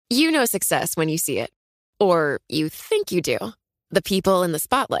You know success when you see it. Or you think you do. The people in the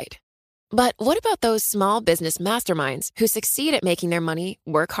spotlight. But what about those small business masterminds who succeed at making their money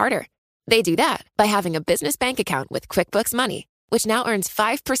work harder? They do that by having a business bank account with QuickBooks Money, which now earns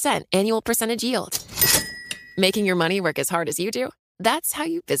 5% annual percentage yield. Making your money work as hard as you do? That's how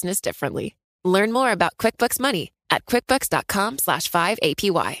you business differently. Learn more about QuickBooks Money at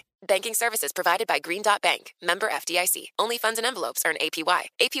quickbooks.com/5APY. Banking services provided by Green Dot Bank. Member FDIC. Only funds and envelopes earn APY.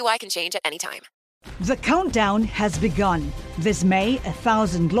 APY can change at any time. The countdown has begun. This May,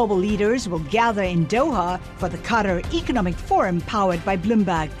 1,000 global leaders will gather in Doha for the Qatar Economic Forum powered by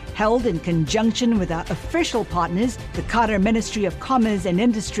Bloomberg, held in conjunction with our official partners, the Qatar Ministry of Commerce and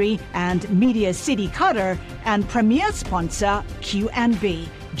Industry and Media City Qatar, and premier sponsor QNB.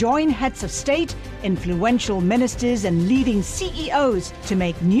 Join heads of state, influential ministers, and leading CEOs to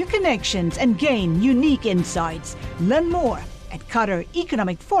make new connections and gain unique insights. Learn more at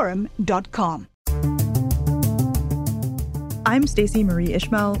QatarEconomicForum.com. I'm Stacey Marie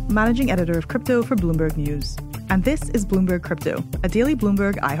Ishmael, managing editor of crypto for Bloomberg News. And this is Bloomberg Crypto, a daily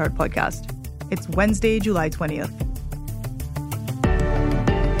Bloomberg iHeart podcast. It's Wednesday, July 20th.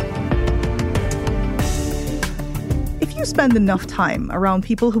 If you spend enough time around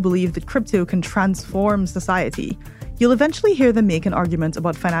people who believe that crypto can transform society, you'll eventually hear them make an argument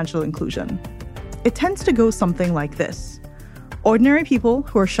about financial inclusion. It tends to go something like this. Ordinary people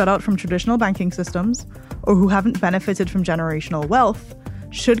who are shut out from traditional banking systems or who haven't benefited from generational wealth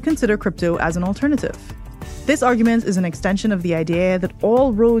should consider crypto as an alternative. This argument is an extension of the idea that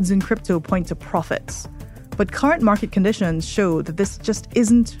all roads in crypto point to profits. But current market conditions show that this just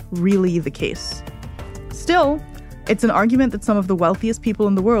isn't really the case. Still, it's an argument that some of the wealthiest people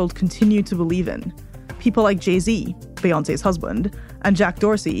in the world continue to believe in. People like Jay-Z, Beyoncé's husband, and Jack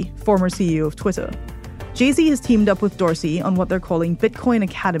Dorsey, former CEO of Twitter. Jay-Z has teamed up with Dorsey on what they're calling Bitcoin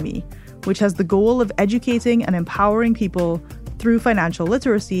Academy, which has the goal of educating and empowering people through financial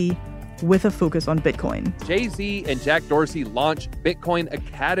literacy with a focus on Bitcoin. Jay-Z and Jack Dorsey launched Bitcoin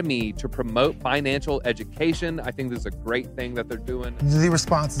Academy to promote financial education. I think this is a great thing that they're doing. The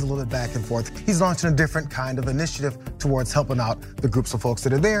response is a little bit back and forth. He's launching a different kind of initiative towards helping out the groups of folks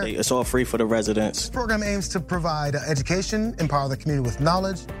that are there. It's all free for the residents. The program aims to provide education, empower the community with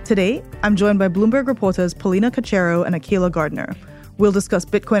knowledge. Today, I'm joined by Bloomberg reporters Paulina Cachero and Akela Gardner. We'll discuss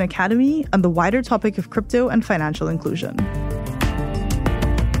Bitcoin Academy and the wider topic of crypto and financial inclusion.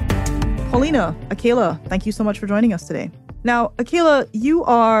 Paulina, Akela, thank you so much for joining us today. Now, Akela, you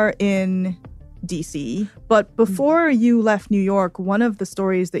are in DC, but before you left New York, one of the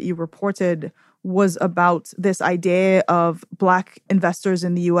stories that you reported was about this idea of Black investors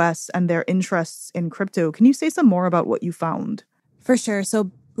in the US and their interests in crypto. Can you say some more about what you found? For sure.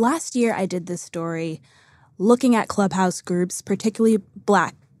 So last year I did this story looking at Clubhouse groups, particularly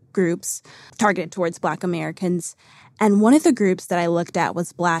Black groups targeted towards Black Americans. And one of the groups that I looked at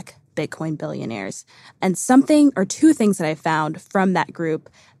was Black Bitcoin billionaires. And something or two things that I found from that group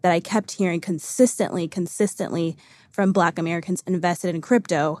that I kept hearing consistently from Black Americans invested in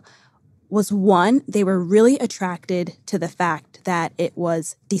crypto was, one, they were really attracted to the fact that it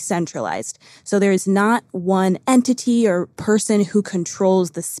was decentralized. So there is not one entity or person who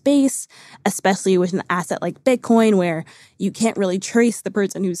controls the space, especially with an asset like Bitcoin, where you can't really trace the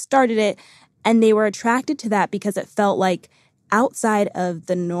person who started it. And they were attracted to that because it felt like outside of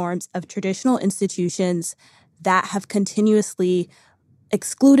the norms of traditional institutions that have continuously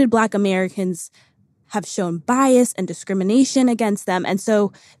excluded Black Americans, have shown bias and discrimination against them. And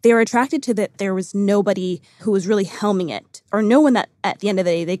so they were attracted to that there was nobody who was really helming it, or no one that at the end of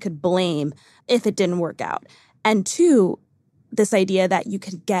the day they could blame if it didn't work out. And two, this idea that you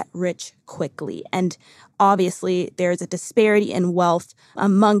could get rich quickly. And obviously there's a disparity in wealth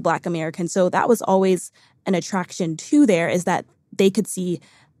among Black Americans. So that was always an attraction to there, is that they could see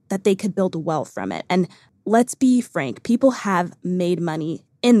that they could build wealth from it. And let's be frank, people have made money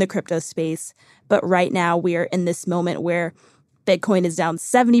in the crypto space, but right now we are in this moment where Bitcoin is down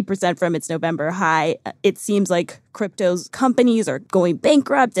 70% from its November high. It seems like crypto's companies are going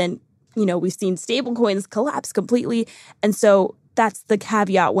bankrupt, and we've seen stablecoins collapse completely. And so that's the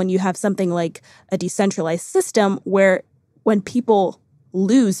caveat when you have something like a decentralized system where when people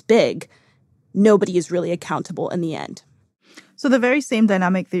lose big, nobody is really accountable in the end. So the very same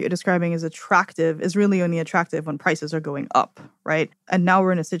dynamic that you're describing as attractive is really only attractive when prices are going up, right? And now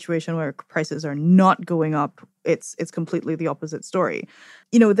we're in a situation where prices are not going up. It's completely the opposite story.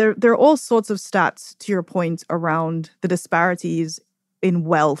 There are all sorts of stats, to your point, around the disparities in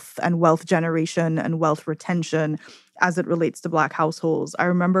wealth and wealth generation and wealth retention. as it relates to Black households. I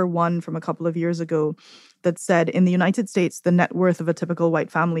remember one from a couple of years ago that said in the United States, the net worth of a typical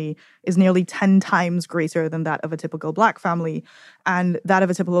white family is nearly 10 times greater than that of a typical Black family. And that of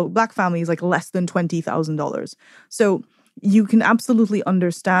a typical Black family is like less than $20,000. So you can absolutely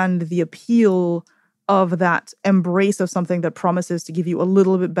understand the appeal of that embrace of something that promises to give you a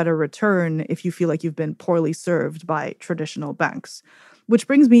little bit better return if you feel like you've been poorly served by traditional banks. Which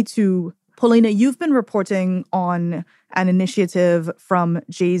brings me to Paulina, you've been reporting on an initiative from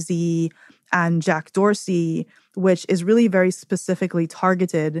Jay-Z and Jack Dorsey, which is really very specifically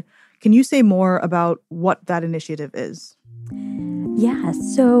targeted. Can you say more about what that initiative is? Yeah,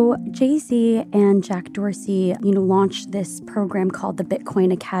 so Jay-Z and Jack Dorsey, launched this program called the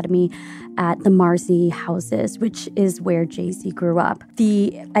Bitcoin Academy at the Marzi houses, which is where Jay-Z grew up.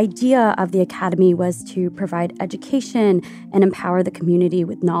 The idea of the academy was to provide education and empower the community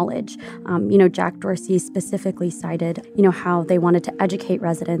with knowledge. Jack Dorsey specifically cited, how they wanted to educate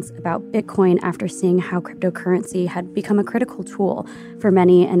residents about Bitcoin after seeing how cryptocurrency had become a critical tool for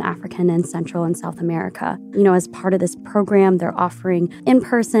many in African and Central and South America. As part of this program, they're offering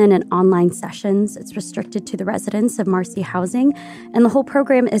in-person and online sessions. It's restricted to the residents of Marzi housing, and the whole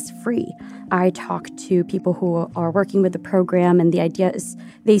program is free. I talked to people who are working with the program, and the idea is,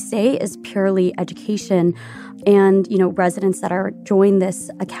 they say, is purely education. And, residents that are join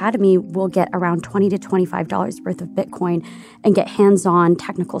this academy will get around $20 to $25 worth of Bitcoin and get hands-on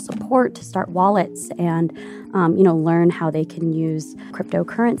technical support to start wallets and, learn how they can use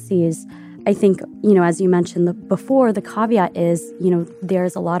cryptocurrencies. I think, as you mentioned before, the caveat is,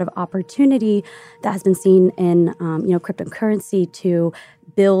 there's a lot of opportunity that has been seen in, cryptocurrency to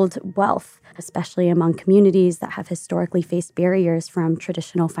build wealth, especially among communities that have historically faced barriers from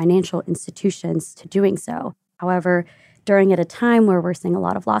traditional financial institutions to doing so. However, during at a time where we're seeing a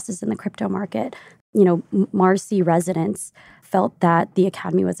lot of losses in the crypto market, Marzi residents felt that the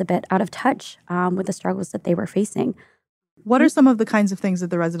academy was a bit out of touch with the struggles that they were facing. What are some of the kinds of things that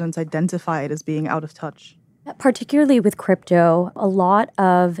the residents identified as being out of touch? Particularly with crypto, a lot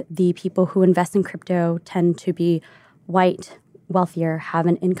of the people who invest in crypto tend to be white, wealthier, have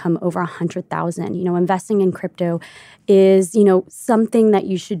an income over $100,000. Investing in crypto is, something that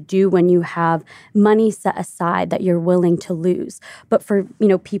you should do when you have money set aside that you're willing to lose. But for,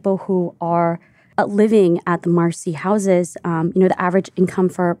 people who are living at the Marzi houses, the average income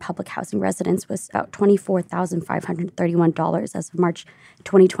for public housing residents was about $24,531 as of March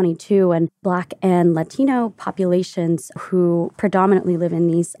 2022. And Black and Latino populations who predominantly live in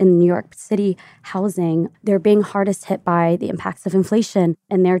New York City housing, they're being hardest hit by the impacts of inflation.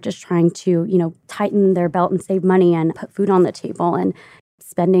 And they're just trying to, tighten their belt and save money and put food on the table. And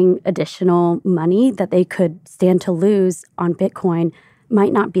spending additional money that they could stand to lose on Bitcoin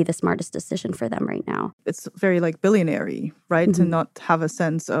might not be the smartest decision for them right now. It's very billionaire-y, right? Mm-hmm. To not have a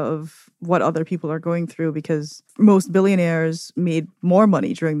sense of what other people are going through, because most billionaires made more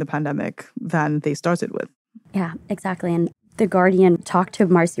money during the pandemic than they started with. Yeah, exactly. And The Guardian talked to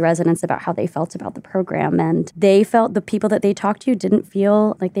Marzi residents about how they felt about the program, and they felt the people that they talked to didn't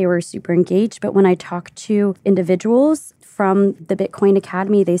feel like they were super engaged. But when I talked to individuals from the Bitcoin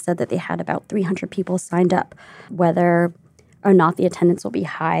Academy, they said that they had about 300 people signed up. Whether or not the attendance will be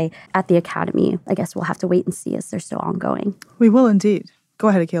high at the academy, I guess we'll have to wait and see as they're still ongoing. We will indeed. Go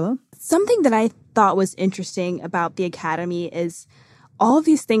ahead, Akela. Something that I thought was interesting about the academy is all of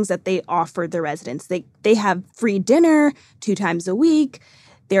these things that they offer the residents. They have free dinner 2 times a week.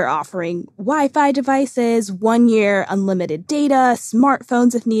 They're offering Wi-Fi devices, 1 year unlimited data,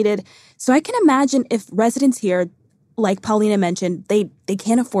 smartphones if needed. So I can imagine if residents here, like Paulina mentioned, they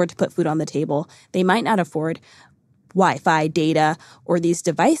can't afford to put food on the table. They might not afford Wi-Fi data or these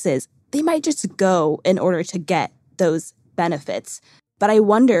devices. They might just go in order to get those benefits. But I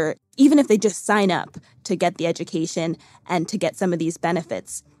wonder, even if they just sign up to get the education and to get some of these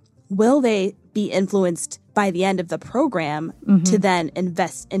benefits, will they be influenced by the end of the program to then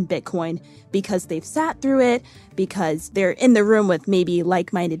invest in Bitcoin because they've sat through it, because they're in the room with maybe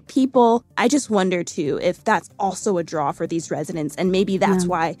like-minded people? I just wonder, too, if that's also a draw for these residents. And maybe that's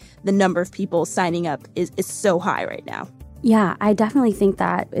why the number of people signing up is so high right now. Yeah, I definitely think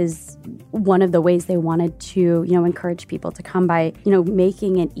that is one of the ways they wanted to, encourage people to come by,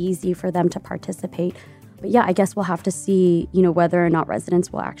 making it easy for them to participate. But yeah, I guess we'll have to see, whether or not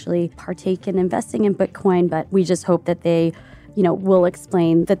residents will actually partake in investing in Bitcoin. But we just hope that they, will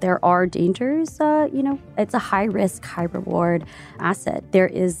explain that there are dangers. It's a high risk, high reward asset. There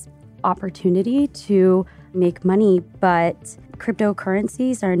is opportunity to make money, but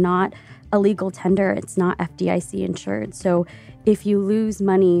cryptocurrencies are not a legal tender. It's not FDIC insured. So if you lose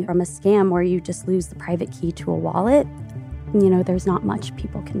money from a scam or you just lose the private key to a wallet, there's not much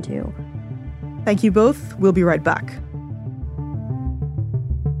people can do. Thank you both. We'll be right back.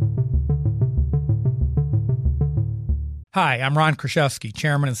 Hi, I'm Ron Kruszewski,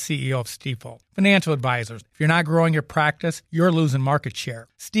 Chairman and CEO of Stifel. Financial advisors, if you're not growing your practice, you're losing market share.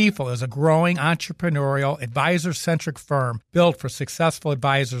 Stifel is a growing entrepreneurial, advisor-centric firm built for successful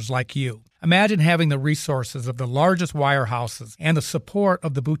advisors like you. Imagine having the resources of the largest wirehouses and the support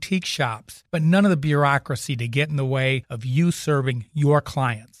of the boutique shops, but none of the bureaucracy to get in the way of you serving your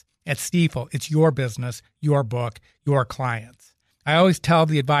clients. At Stifel, it's your business, your book, your clients. I always tell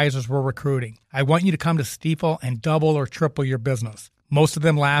the advisors we're recruiting, I want you to come to Stifel and double or triple your business. Most of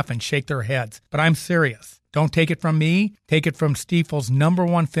them laugh and shake their heads, but I'm serious. Don't take it from me. Take it from Stifel's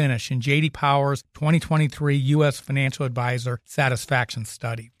 #1 finish in J.D. Power's 2023 U.S. Financial Advisor Satisfaction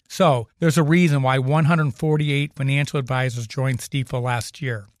Study. So, there's a reason why 148 financial advisors joined Stifel last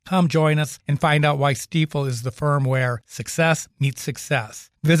year. Come join us and find out why Stifel is the firm where success meets success.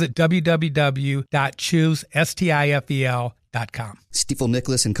 Visit www.choosestifel.com. Stifel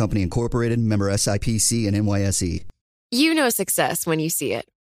Nicholas and Company Incorporated, member SIPC and NYSE. You know success when you see it.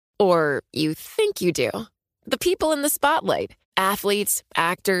 Or you think you do. The people in the spotlight. Athletes,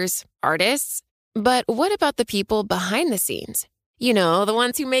 actors, artists. But what about the people behind the scenes? The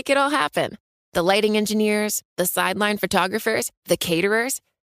ones who make it all happen. The lighting engineers, the sideline photographers, the caterers.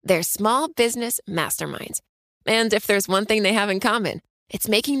 They're small business masterminds. And if there's one thing they have in common, it's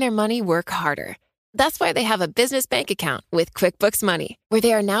making their money work harder. That's why they have a business bank account with QuickBooks Money, where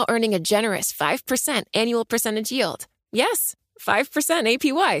they are now earning a generous 5% annual percentage yield. Yes, 5%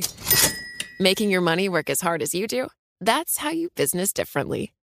 APY. Making your money work as hard as you do? That's how you business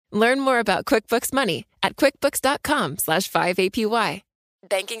differently. Learn more about QuickBooks Money at quickbooks.com/5APY.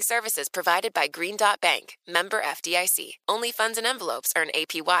 Banking services provided by Green Dot Bank, member FDIC. Only funds and envelopes earn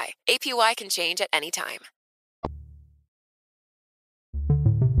APY. APY can change at any time.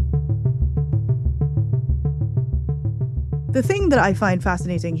 The thing that I find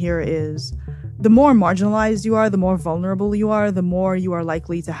fascinating here is the more marginalized you are, the more vulnerable you are, the more you are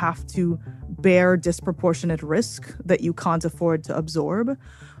likely to have to bear disproportionate risk that you can't afford to absorb.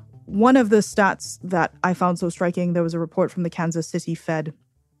 One of the stats that I found so striking, there was a report from the Kansas City Fed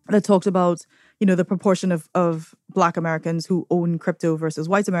that talked about, the proportion of Black Americans who own crypto versus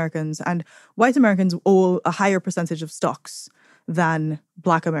white Americans. And white Americans own a higher percentage of stocks than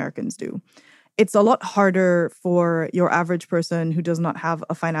Black Americans do. It's a lot harder for your average person who does not have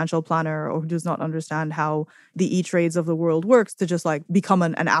a financial planner or who does not understand how the E-Trades of the world works to just become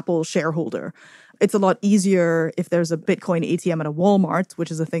an Apple shareholder. It's a lot easier if there's a Bitcoin ATM at a Walmart,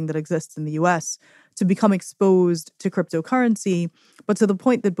 which is a thing that exists in the US, to become exposed to cryptocurrency. But to the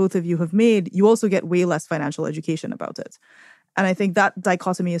point that both of you have made, you also get way less financial education about it. And I think that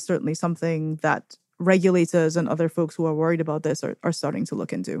dichotomy is certainly something that regulators and other folks who are worried about this are starting to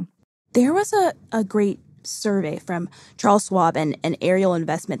look into. There was a great survey from Charles Schwab and Ariel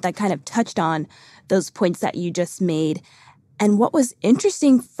Investment that kind of touched on those points that you just made. And what was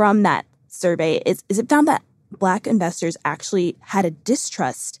interesting from that survey is it found that Black investors actually had a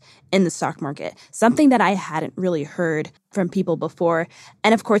distrust in the stock market, something that I hadn't really heard from people before.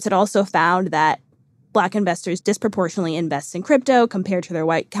 And of course, it also found that Black investors disproportionately invest in crypto compared to their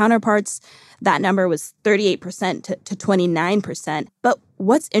white counterparts. That number was 38% to 29%. But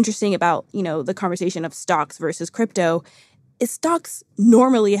what's interesting about, the conversation of stocks versus crypto is stocks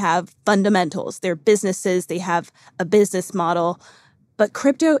normally have fundamentals. They're businesses, they have a business model. But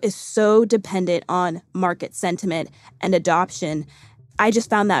crypto is so dependent on market sentiment and adoption. I just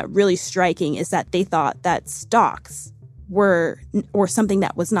found that really striking, is that they thought that stocks were something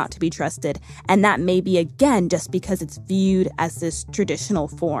that was not to be trusted. And that may be, again, just because it's viewed as this traditional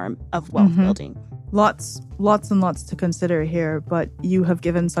form of wealth building. Lots and lots to consider here, but you have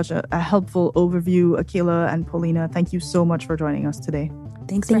given such a helpful overview, Akilah and Paulina. Thank you so much for joining us today.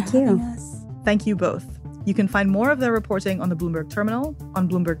 Thank you. Us. Thank you both. You can find more of their reporting on the Bloomberg Terminal, on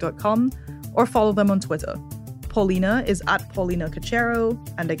Bloomberg.com, or follow them on Twitter. Paulina is at Paulina Cachero,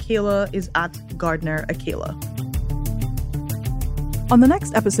 and Akilah is at Gardner Akilah. On the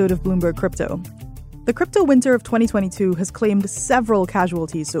next episode of Bloomberg Crypto, the crypto winter of 2022 has claimed several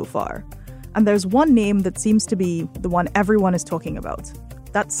casualties so far. And there's one name that seems to be the one everyone is talking about.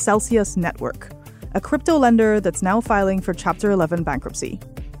 That's Celsius Network, a crypto lender that's now filing for Chapter 11 bankruptcy.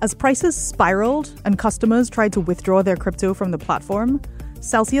 As prices spiraled and customers tried to withdraw their crypto from the platform,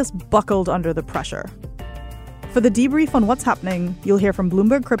 Celsius buckled under the pressure. For the debrief on what's happening, you'll hear from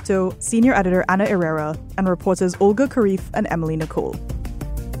Bloomberg Crypto senior editor Anna Herrera and reporters Olga Karif and Emily Nicole.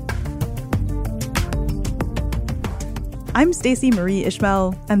 I'm Stacey Marie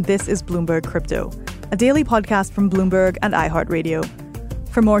Ishmael, and this is Bloomberg Crypto, a daily podcast from Bloomberg and iHeartRadio.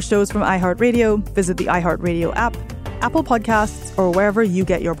 For more shows from iHeartRadio, visit the iHeartRadio app, Apple Podcasts, or wherever you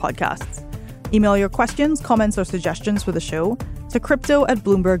get your podcasts. Email your questions, comments, or suggestions for the show to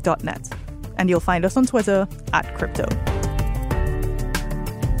crypto@bloomberg.net. And you'll find us on Twitter @crypto.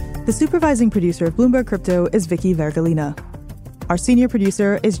 The supervising producer of Bloomberg Crypto is Vicky Vergolina. Our senior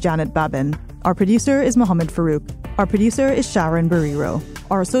producer is Janet Babin. Our producer is Mohammed Farouk. Our producer is Sharon Barrero.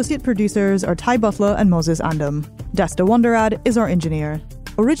 Our associate producers are Ty Butler and Moses Andam. Desta Wonderad is our engineer.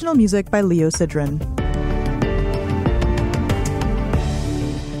 Original music by Leo Sidran.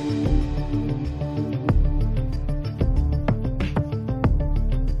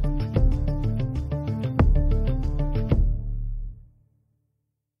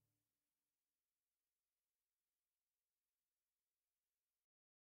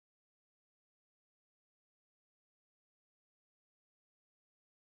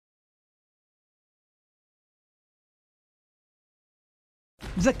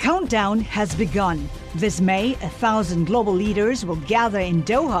 The countdown has begun. This May, 1,000 global leaders will gather in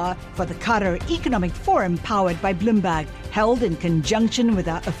Doha for the Qatar Economic Forum powered by Bloomberg, held in conjunction with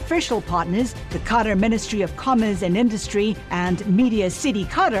our official partners, the Qatar Ministry of Commerce and Industry and Media City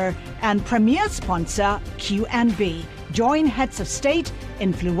Qatar, and premier sponsor QNB. Join heads of state,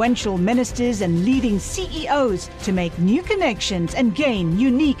 influential ministers, and leading CEOs to make new connections and gain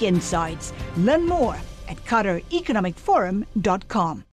unique insights. Learn more at QatarEconomicForum.com.